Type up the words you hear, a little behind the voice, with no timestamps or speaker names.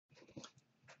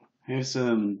Here's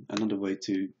another way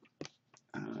to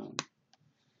um,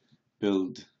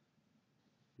 build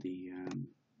the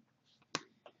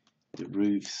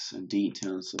roofs and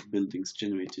details of buildings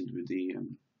generated with the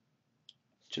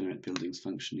generate buildings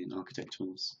function in Architect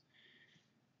Tools.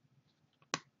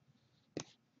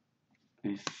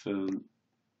 If you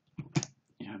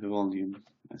have a volume,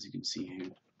 as you can see here,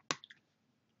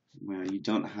 where you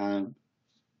don't have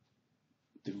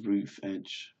the roof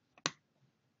edge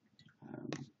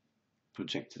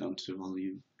projected onto the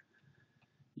volume,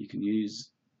 you can use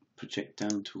Project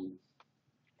Down tool,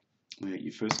 where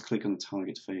you first click on the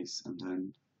target face and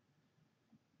then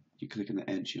you click on the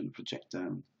edge on Project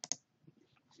Down,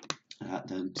 and that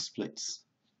then splits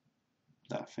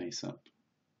that face up.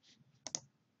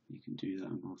 You can do that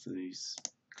on both of these.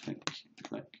 Click,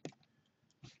 click,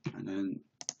 and then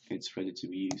it's ready to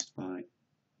be used by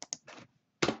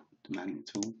the magnet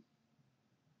tool.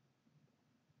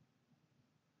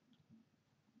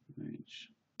 Which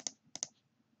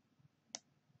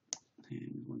here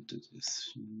we wanted to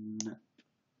snap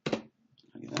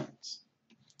like that.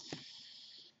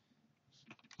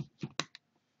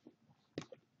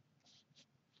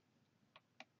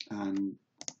 And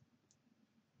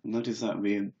notice that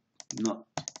we're not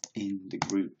in the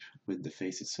group with the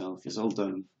face itself. It's all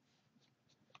done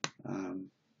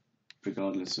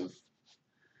regardless of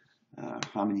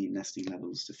how many nesting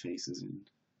levels the face is in.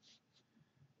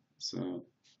 So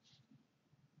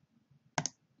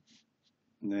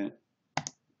there,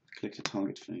 click the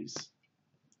target face,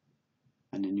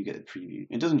 and then you get a preview.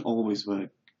 It doesn't always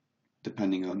work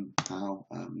depending on how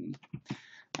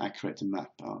accurate the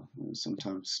map are. There's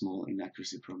sometimes small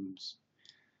inaccuracy problems.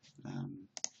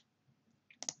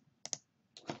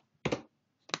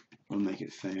 Will make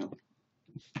it fail.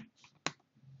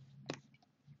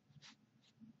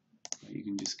 But you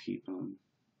can just keep on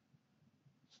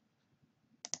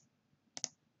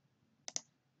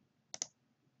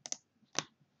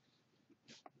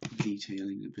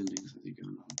detailing the buildings as you go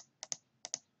along.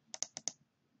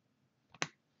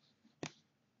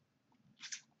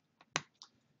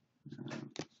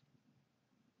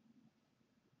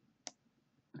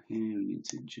 Here we need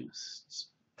to adjust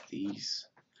these,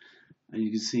 and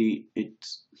you can see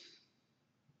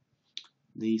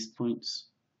these points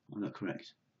are not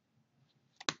correct,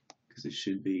 because it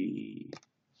should be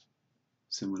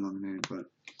somewhere along there, but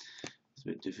it's a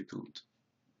bit difficult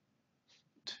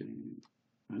to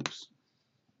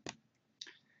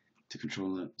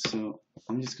control that. So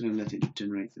I'm just going to let it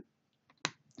generate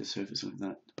the surface like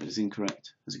that, but it's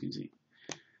incorrect, as you can see.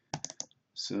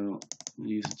 So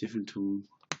we'll use a different tool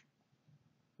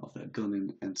of that gone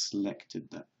in and selected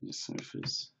that the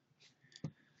surface,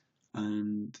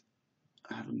 and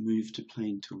I have a move to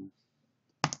plane tool.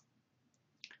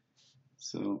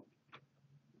 So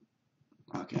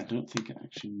okay, I don't think I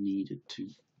actually needed to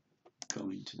go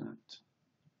into that.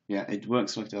 Yeah, it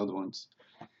works like the other ones,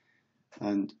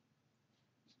 and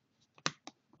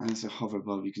as I hover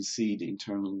above, you can see the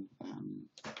internal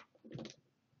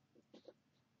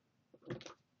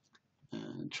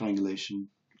triangulation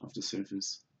of the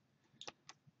surface.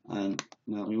 And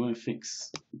now we want to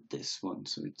fix this one,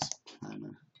 so it's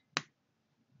planner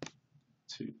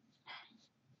 2.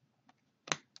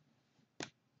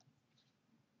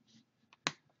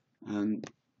 And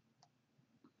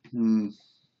in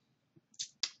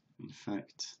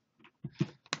fact,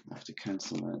 I have to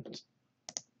cancel that.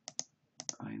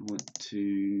 I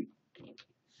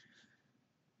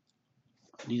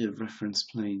need a reference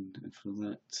plane, and for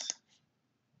that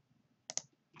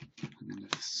I'm going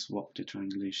to swap the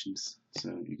triangulations. So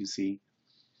you can see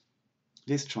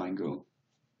this triangle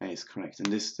is correct,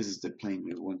 and this is the plane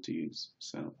we want to use.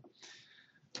 So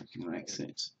I can now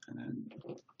exit, and then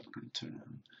I'm going to turn it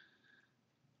on.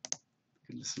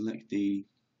 I'm going to select the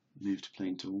Move to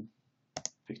Plane tool,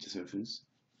 pick the surface,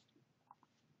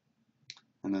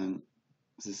 and then,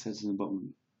 as it says in the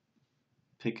bottom,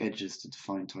 pick edges to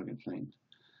define target plane.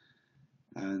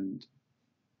 And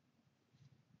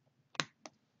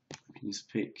I can just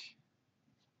pick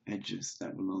edges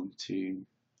that belong to.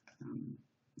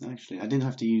 Actually, I didn't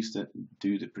have to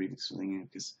do the previous filling here,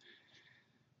 because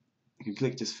I can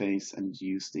click this face and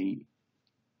use the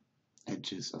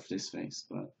edges of this face,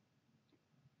 but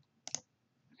I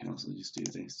can also just do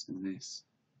this and this.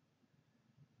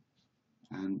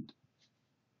 And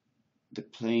the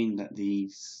plane that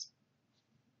these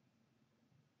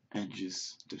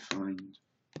edges defined,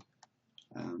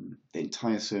 the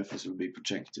entire surface will be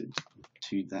projected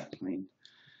to that plane.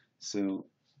 So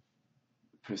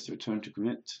press the return to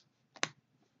commit.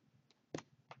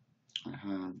 I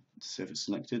have the surface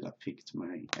selected, I picked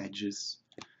my edges,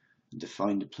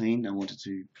 define the plane I wanted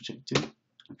to project in.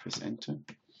 I press enter,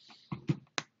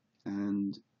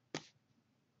 and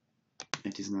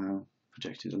it is now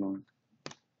projected along.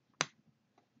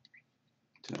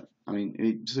 So, I mean,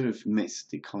 it sort of missed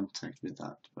the contact with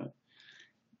that, but it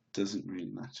doesn't really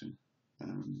matter.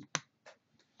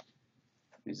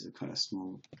 It's a kind of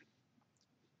small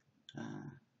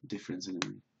difference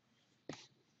anyway.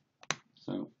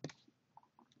 So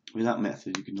with that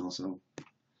method, you can also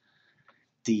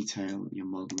detail your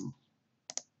model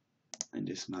in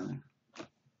this manner.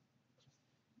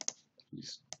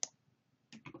 Just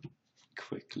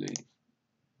quickly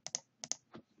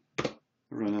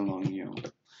run along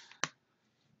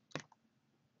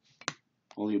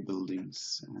all your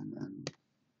buildings and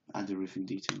add the roofing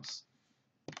details.